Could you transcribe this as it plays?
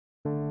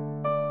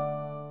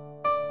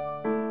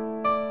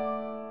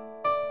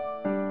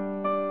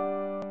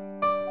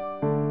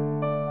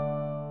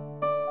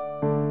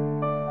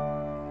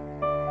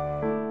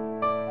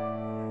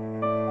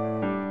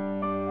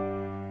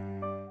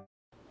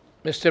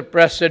Mr.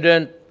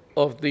 President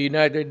of the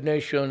United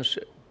Nations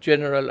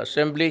General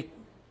Assembly,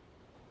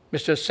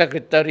 Mr.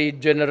 Secretary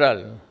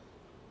General,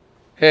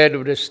 Head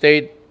of the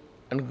State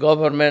and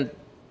Government,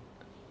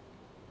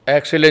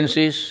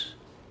 Excellencies,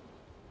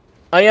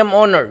 I am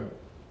honored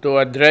to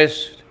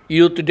address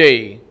you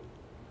today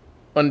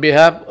on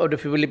behalf of the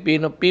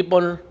Filipino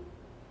people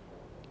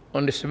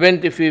on the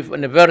 75th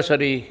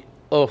anniversary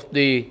of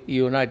the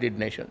United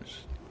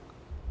Nations.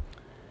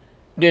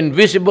 The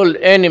invisible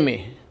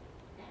enemy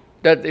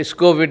that is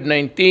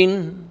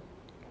COVID-19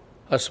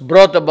 has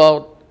brought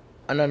about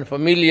an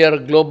unfamiliar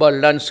global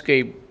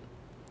landscape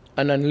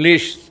and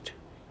unleashed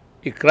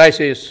a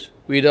crisis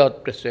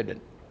without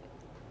precedent.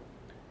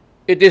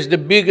 It is the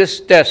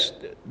biggest test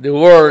the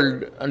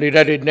world and the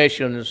United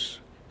Nations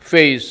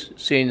face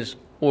since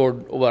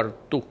World War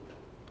II.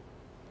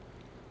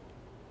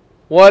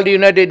 While the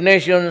United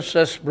Nations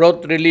has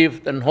brought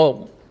relief and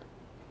hope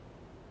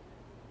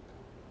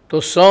to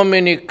so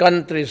many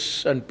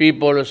countries and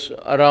peoples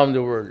around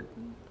the world,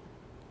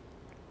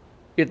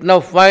 it now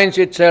finds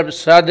itself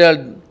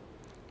saddled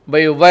by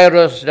a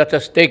virus that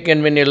has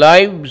taken many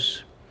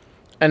lives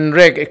and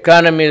wrecked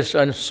economies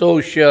and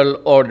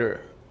social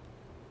order.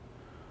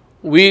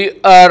 We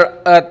are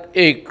at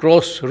a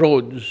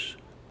crossroads.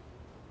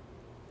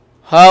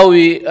 How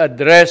we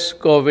address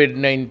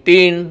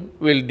COVID-19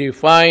 will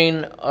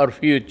define our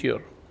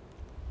future.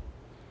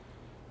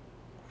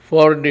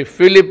 For the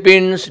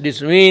Philippines,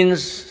 this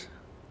means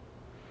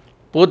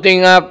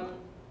putting up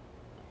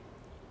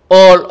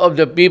all of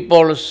the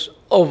peoples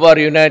of our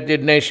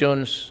United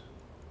Nations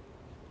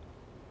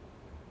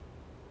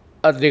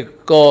at the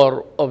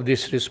core of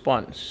this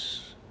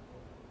response.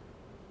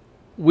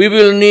 We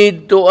will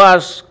need to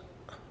ask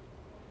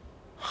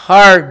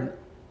hard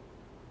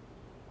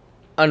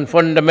and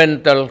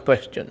fundamental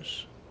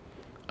questions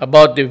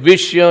about the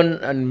vision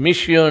and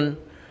mission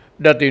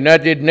that the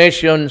United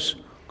Nations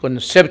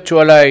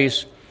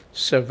conceptualized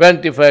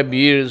 75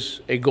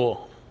 years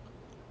ago.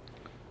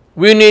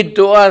 We need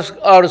to ask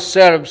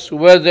ourselves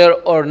whether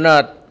or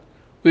not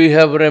we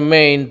have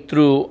remained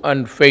true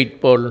and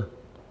faithful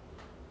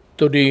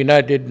to the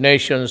United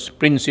Nations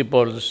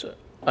principles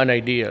and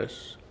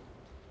ideals.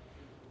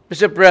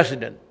 Mr.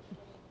 President,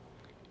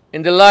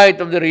 in the light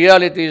of the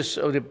realities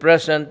of the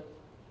present,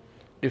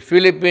 the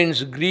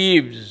Philippines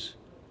grieves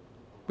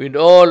with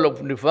all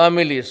of the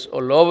families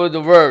all over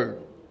the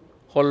world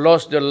who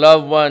lost their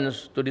loved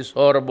ones to this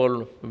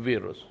horrible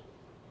virus.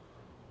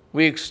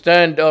 We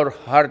extend our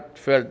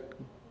heartfelt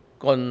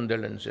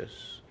condolences.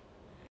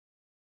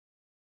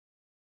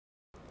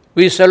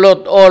 We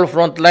salute all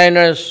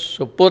frontliners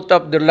who put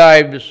up their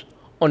lives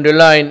on the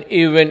line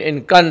even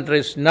in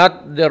countries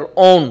not their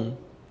own.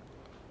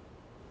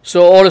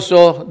 So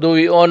also do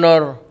we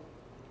honor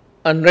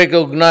and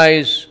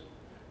recognize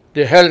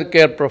the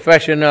healthcare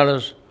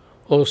professionals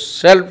who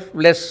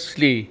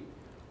selflessly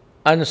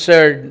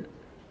answered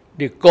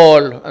the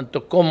call and to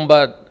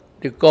combat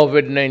the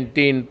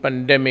COVID-19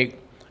 pandemic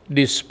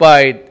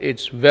despite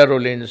its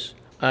virulence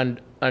and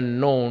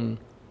unknown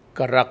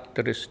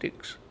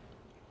characteristics.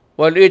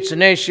 While each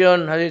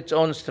nation has its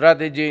own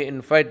strategy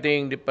in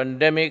fighting the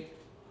pandemic,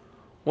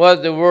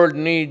 what the world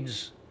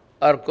needs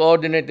are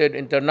coordinated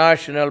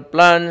international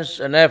plans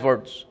and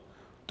efforts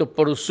to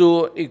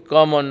pursue a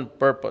common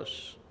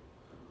purpose.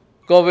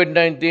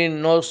 COVID-19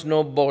 knows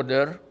no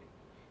border,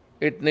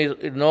 it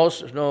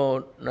knows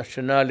no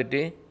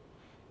nationality,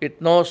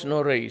 it knows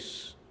no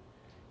race,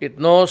 it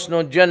knows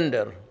no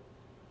gender,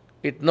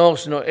 it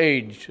knows no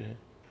age,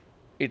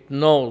 it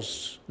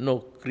knows no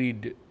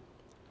creed.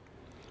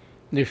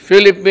 The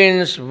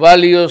Philippines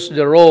values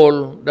the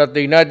role that the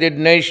United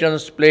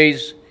Nations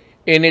plays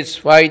in its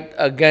fight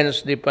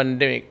against the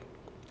pandemic.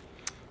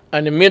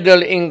 And a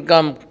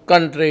middle-income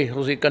country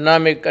whose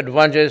economic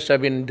advantages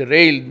have been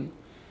derailed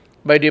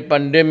by the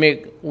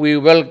pandemic, we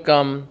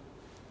welcome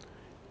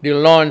the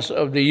launch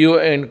of the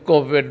UN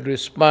COVID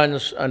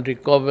Response and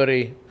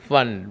Recovery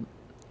Fund.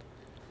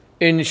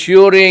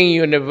 Ensuring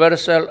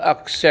universal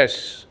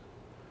access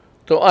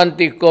to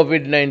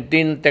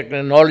anti-COVID-19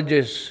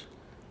 technologies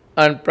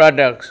and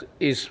products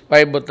is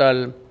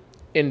pivotal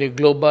in the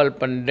global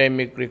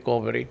pandemic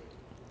recovery.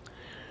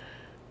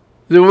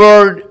 The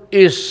world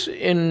is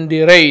in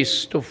the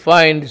race to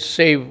find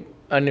safe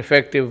and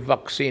effective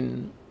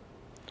vaccine.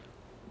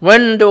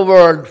 When the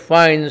world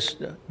finds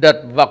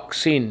that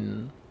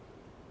vaccine,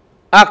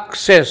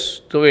 access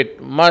to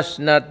it must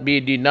not be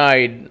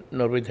denied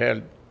nor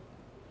withheld.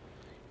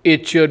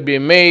 It should be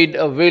made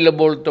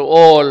available to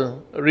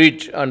all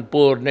rich and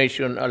poor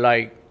nations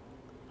alike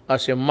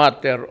as a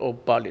matter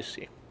of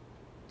policy.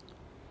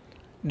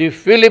 The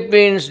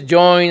Philippines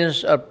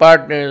joins our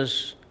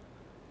partners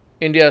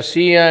in the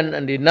ASEAN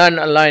and the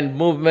non-aligned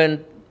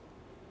movement,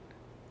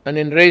 and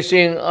in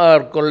raising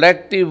our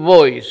collective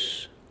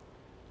voice,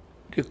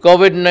 the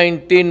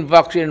COVID-19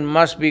 vaccine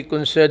must be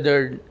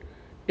considered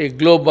a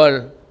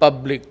global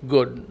public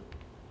good.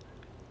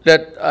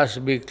 Let us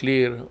be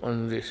clear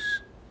on this.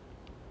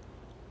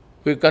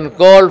 We can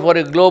call for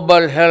a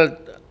global health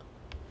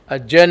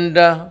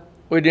agenda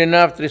with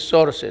enough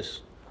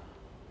resources,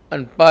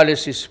 and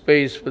policy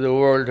space for the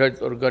World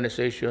Health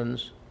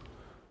Organizations.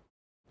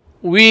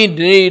 We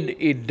need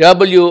a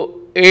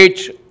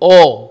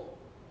WHO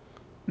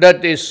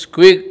that is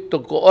quick to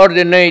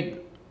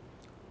coordinate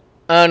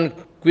and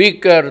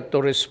quicker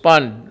to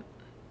respond.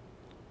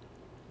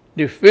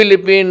 The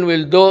Philippines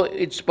will do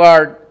its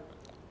part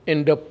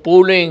in the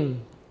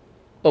pooling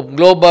of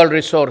global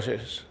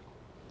resources.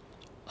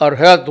 Our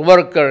health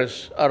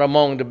workers are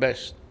among the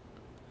best.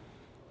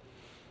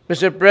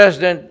 Mr.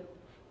 President,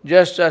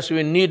 just as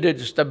we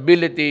needed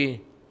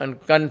stability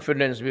and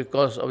confidence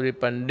because of the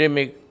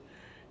pandemic,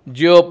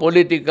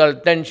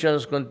 geopolitical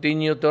tensions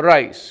continue to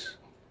rise.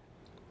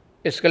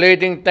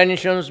 Escalating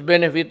tensions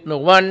benefit no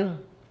one.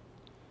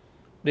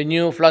 The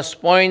new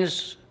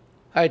flashpoints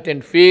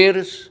heighten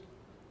fears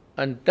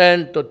and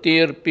tend to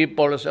tear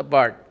peoples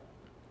apart.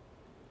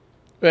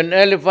 When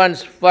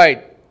elephants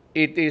fight,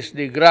 it is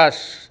the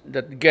grass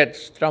that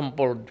gets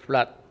trampled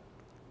flat.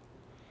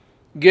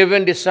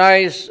 Given the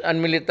size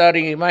and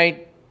military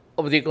might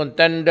of the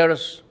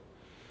contenders,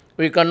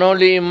 we can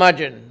only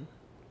imagine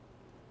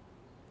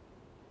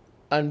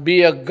and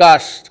be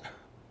aghast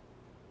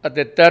at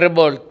the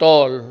terrible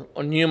toll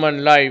on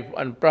human life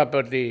and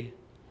property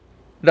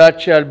that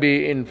shall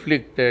be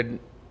inflicted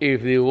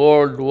if the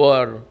world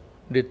war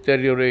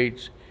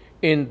deteriorates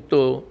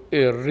into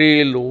a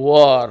real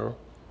war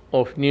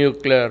of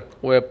nuclear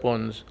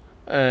weapons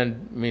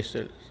and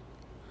missiles.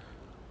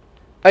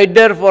 I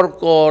therefore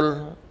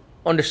call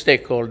on the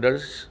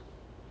stakeholders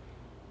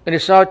in the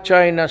South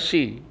China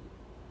Sea,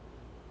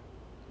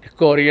 the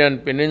Korean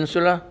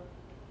Peninsula,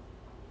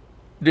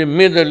 the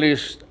Middle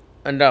East,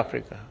 and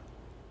Africa.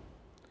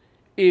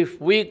 If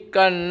we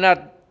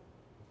cannot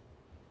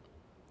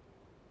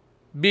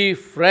be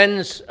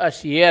friends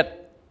as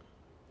yet,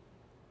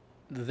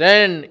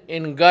 then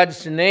in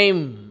God's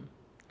name,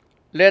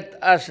 let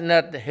us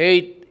not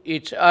hate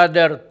each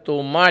other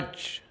too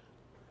much.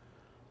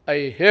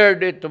 I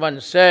heard it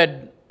once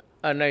said,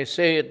 and I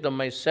say it to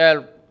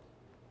myself,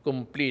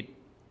 complete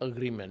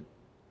agreement.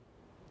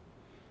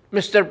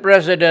 Mr.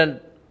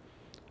 President,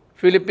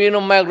 Filipino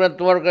migrant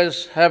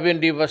workers have been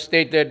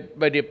devastated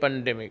by the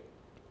pandemic.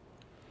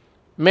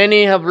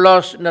 Many have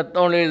lost not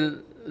only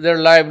their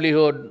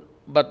livelihood,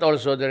 but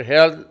also their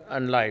health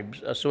and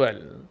lives as well.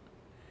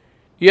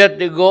 Yet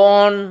they go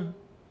on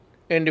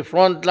in the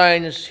front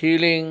lines,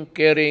 healing,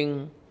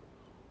 caring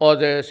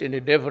others in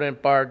the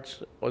different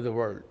parts of the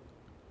world.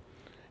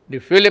 The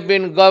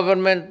Philippine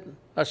government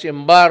has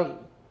embarked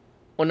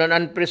on an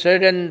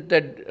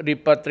unprecedented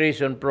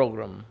repatriation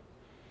program.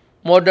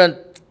 More than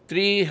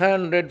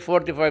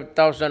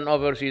 345,000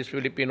 overseas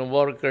Filipino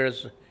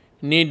workers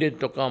needed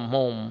to come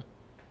home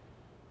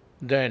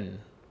then.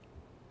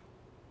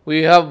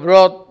 We have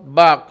brought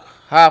back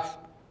half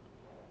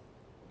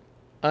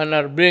and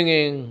are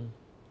bringing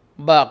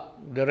back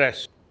the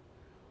rest.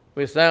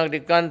 We thank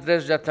the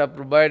countries that have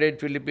provided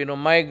Filipino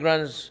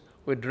migrants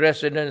with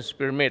residence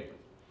permit,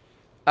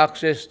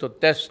 access to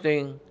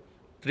testing,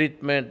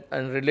 treatment,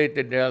 and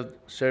related health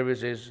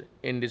services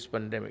in this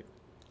pandemic.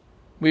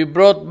 We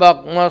brought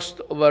back most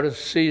of our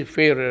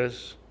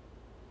seafarers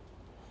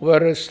who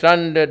were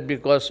stranded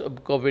because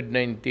of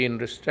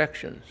COVID-19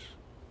 restrictions.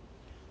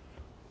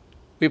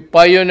 We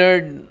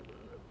pioneered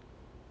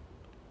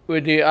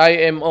with the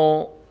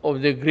IMO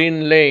of the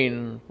Green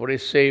Lane for the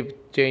safe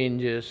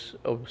changes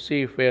of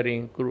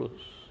seafaring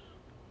crews.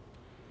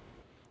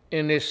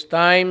 In these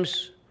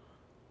times,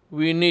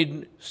 we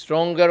need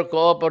stronger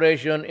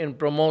cooperation in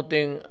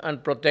promoting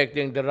and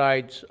protecting the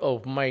rights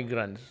of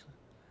migrants,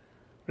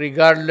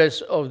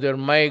 regardless of their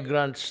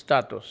migrant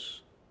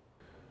status.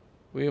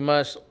 We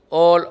must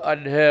all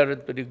adhere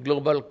to the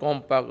Global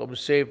Compact of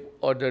safe,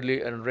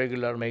 orderly, and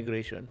regular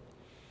migration.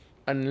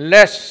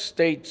 Unless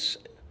states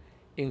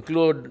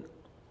include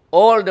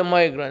all the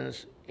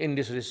migrants in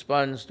this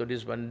response to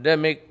this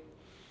pandemic,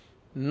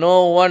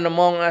 no one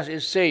among us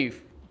is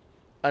safe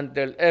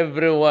until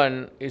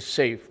everyone is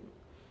safe,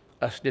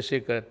 as the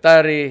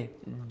Secretary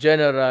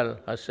General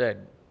has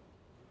said.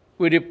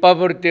 With the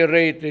poverty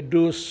rate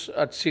reduced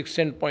at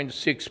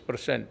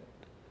 16.6%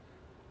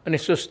 and a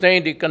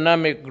sustained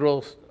economic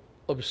growth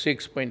of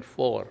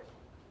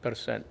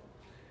 6.4%.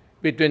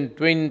 Between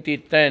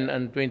 2010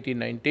 and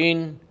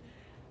 2019,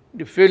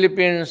 the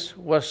Philippines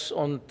was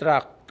on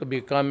track to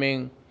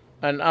becoming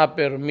an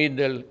upper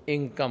middle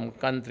income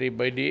country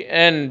by the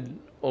end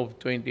of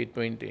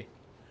 2020.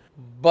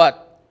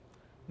 But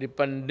the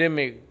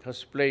pandemic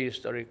has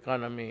placed our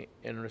economy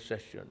in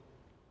recession.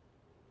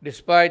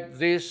 Despite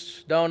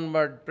this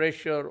downward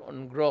pressure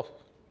on growth,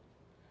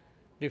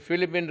 the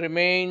Philippines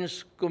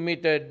remains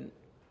committed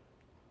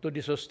to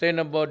the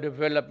Sustainable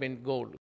Development Goals.